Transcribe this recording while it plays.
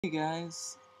Hey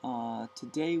guys,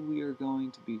 today we are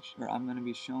going to be, or I'm going to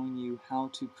be showing you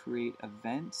how to create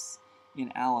events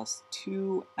in Alice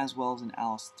 2 as well as in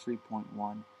Alice 3.1.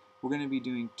 We're going to be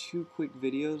doing two quick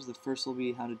videos. The first will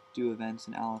be how to do events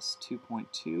in Alice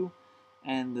 2.2,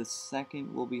 and the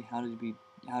second will be how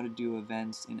to do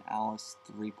events in Alice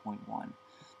 3.1.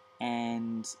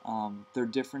 And they're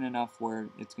different enough where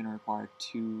it's going to require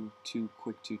two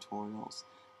quick tutorials.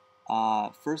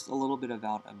 First, a little bit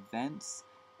about events.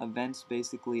 Events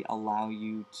basically allow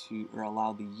you to, or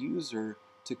allow the user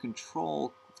to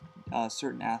control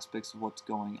certain aspects of what's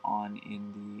going on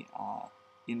in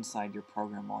the inside your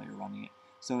program while you're running it.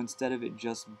 So instead of it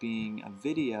just being a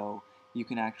video, you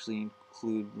can actually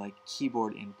include like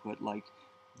keyboard input, like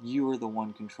you are the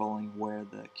one controlling where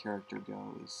the character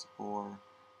goes, or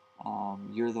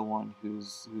you're the one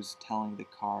who's telling the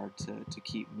car to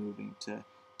keep moving, to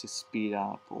speed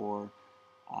up, or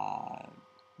uh,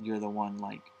 you're the one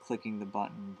like clicking the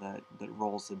button that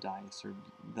rolls the dice, or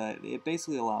that it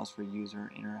basically allows for user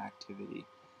interactivity.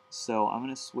 So I'm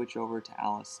going to switch over to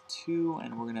Alice 2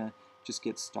 and we're going to just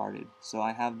get started. So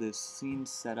I have this scene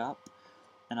set up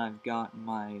and I've got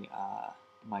my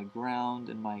my ground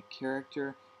and my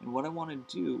character, and what I want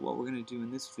to do, what we're going to do in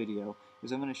this video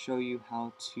is I'm going to show you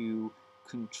how to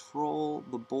control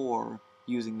the boar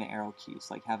using the arrow keys,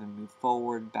 like have him move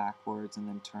forward, backwards, and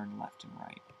then turn left and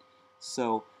right.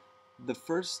 So the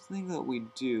first thing that we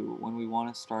do when we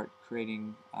want to start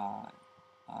creating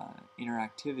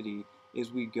interactivity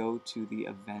is we go to the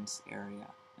events area,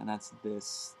 and that's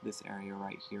this area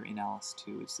right here in Alice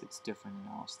 2. It's different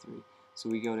in Alice 3. So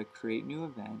we go to create new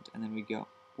event, and then we go,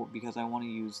 well, because I want to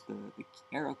use the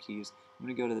arrow keys, I'm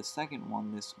going to go to the second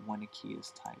one, this when a key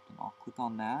is typed, and I'll click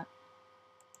on that,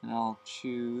 and I'll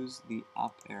choose the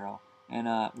up arrow. And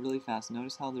really fast,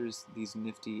 notice how there's these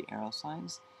nifty arrow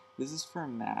signs. This is for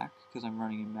Mac, because I'm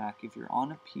running in Mac. If you're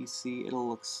on a PC, it'll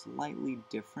look slightly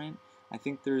different. I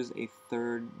think there's a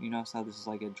third, you notice how this is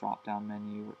like a drop-down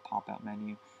menu or pop-out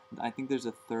menu. I think there's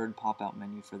a third pop-out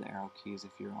menu for the arrow keys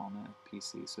if you're on a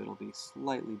PC, so it'll be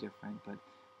slightly different, but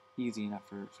easy enough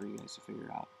for you guys to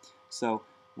figure out. So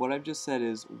what I've just said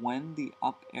is when the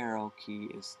up arrow key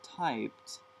is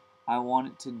typed, I want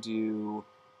it to do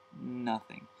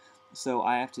nothing. So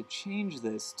I have to change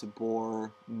this to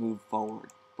boar move forward.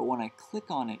 But when I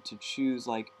click on it to choose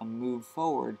like a move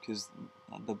forward, because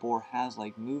the boar has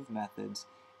like move methods,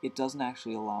 it doesn't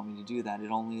actually allow me to do that. It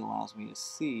only allows me to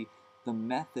see the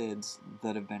methods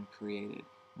that have been created.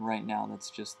 Right now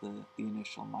that's just the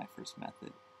initial my first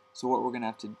method. So what we're going to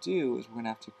have to do is we're going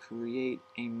to have to create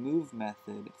a move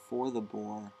method for the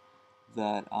boar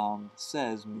that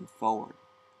says move forward.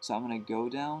 So I'm going to go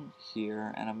down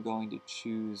here and I'm going to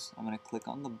choose, I'm going to click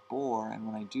on the boar, and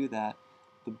when I do that,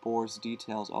 the boar's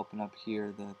details open up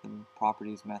here, the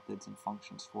properties, methods, and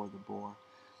functions for the boar.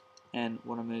 And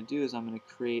what I'm going to do is I'm going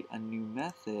to create a new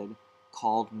method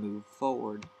called move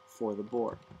forward for the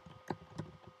boar.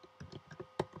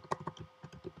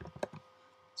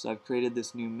 So I've created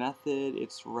this new method,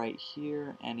 it's right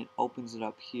here, and it opens it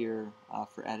up here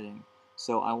for editing.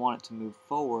 So I want it to move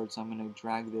forward, so I'm going to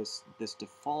drag this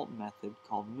default method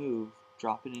called move,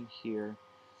 drop it in here,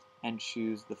 and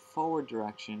choose the forward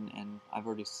direction, and I've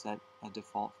already set a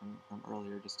default from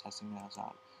earlier, just testing that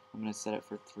out. I'm going to set it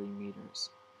for 3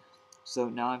 meters. So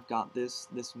now I've got this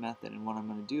method, and what I'm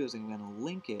going to do is I'm going to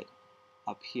link it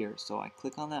up here. So I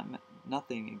click on that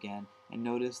nothing again, and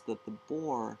notice that the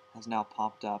boar has now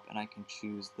popped up and I can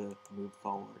choose the move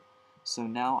forward. So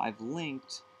now I've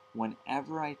linked,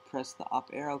 whenever I press the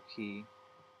up arrow key,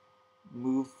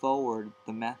 move forward,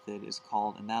 the method is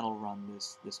called, and that'll run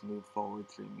this move forward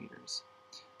 3 meters.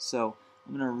 So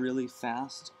I'm going to really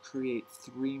fast create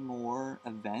 3 more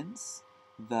events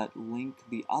that link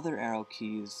the other arrow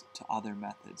keys to other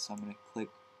methods. So I'm going to click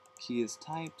key is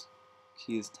typed,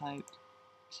 key is typed,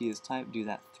 key is typed, do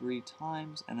that 3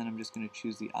 times, and then I'm just going to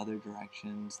choose the other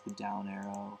directions, the down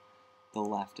arrow, the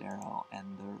left arrow,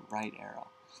 and the right arrow.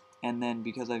 And then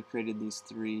because I've created these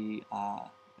 3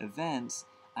 events,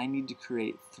 I need to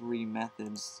create 3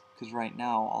 methods, because right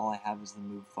now all I have is the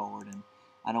move forward, and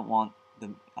I don't want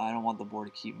the board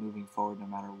to keep moving forward no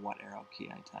matter what arrow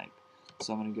key I type.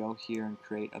 So I'm going to go here and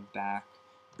create a back,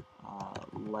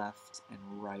 left, and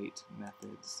right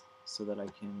methods so that I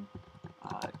can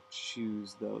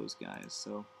choose those guys.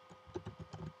 So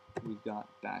we've got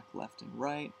back, left, and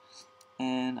right,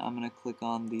 and I'm going to click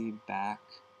on the back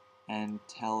and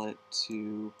tell it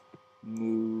to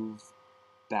move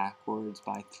backwards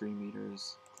by 3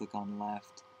 meters. Click on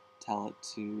left, tell it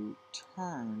to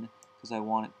turn, because I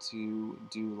want it to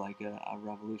do like a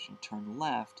revolution, turn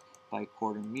left by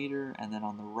 1/4 meter, and then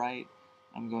on the right,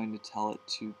 I'm going to tell it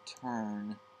to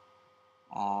turn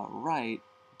right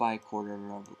by a quarter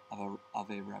of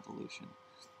a revolution.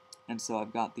 And so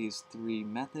I've got these three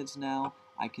methods now.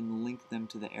 I can link them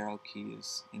to the arrow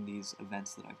keys in these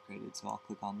events that I've created. So I'll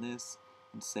click on this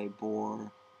and say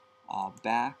bore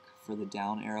back for the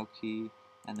down arrow key,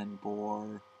 and then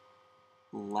bore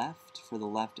left for the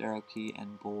left arrow key,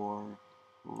 and bore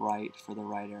right for the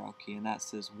right arrow key. And that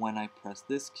says when I press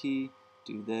this key,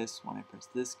 do this. When I press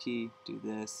this key, do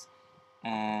this.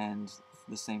 And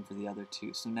the same for the other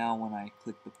two. So now when I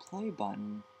click the play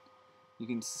button, you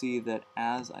can see that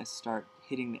as I start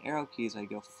hitting the arrow keys, I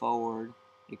go forward,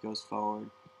 it goes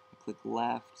forward. I click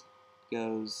left, it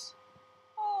goes,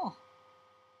 oh,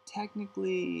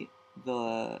 technically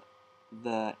the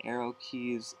arrow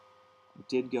keys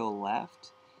did go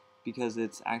left because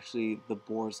it's actually the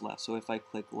bore's left. So if I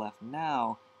click left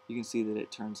now, you can see that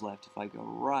it turns left. If I go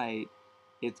right,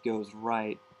 it goes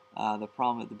right. The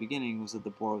problem at the beginning was that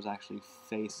the bore was actually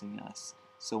facing us.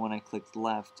 So when I clicked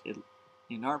left,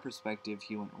 in our perspective,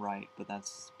 he went right, but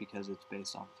that's because it's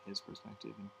based off of his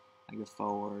perspective. And I go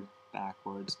forward,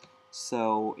 backwards.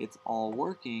 So it's all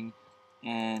working,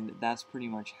 and that's pretty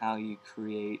much how you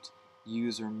create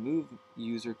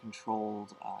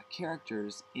user-controlled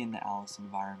characters in the Alice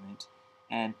environment.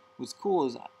 And what's cool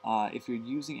is if you're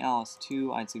using Alice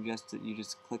 2, I'd suggest that you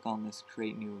just click on this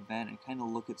Create New Event and kind of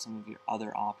look at some of your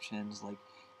other options, like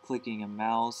clicking a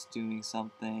mouse, doing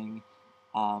something.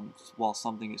 While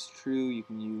something is true, you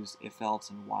can use if, else,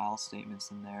 and while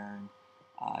statements in there, and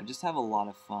just have a lot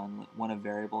of fun. When a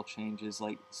variable changes,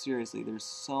 like seriously, there's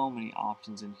so many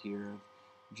options in here of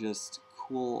just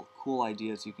cool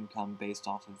ideas you can come based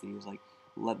off of these, like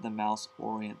let the mouse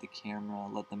orient the camera,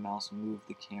 let the mouse move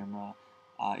the camera,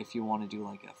 if you want to do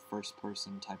like a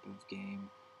first-person type of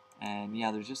game. And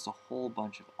yeah, there's just a whole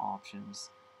bunch of options.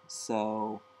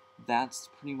 So that's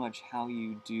pretty much how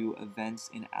you do events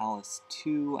in Alice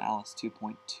 2, Alice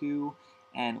 2.2.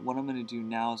 And what I'm going to do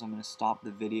now is I'm going to stop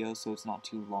the video so it's not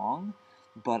too long,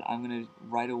 but I'm going to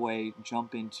right away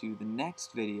jump into the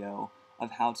next video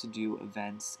of how to do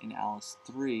events in Alice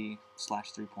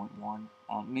 3/3.1,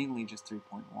 mainly just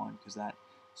 3.1, because that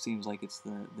seems like it's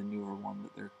the newer one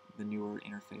that the newer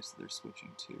interface that they're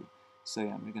switching to. So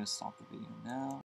yeah, I'm going to stop the video now.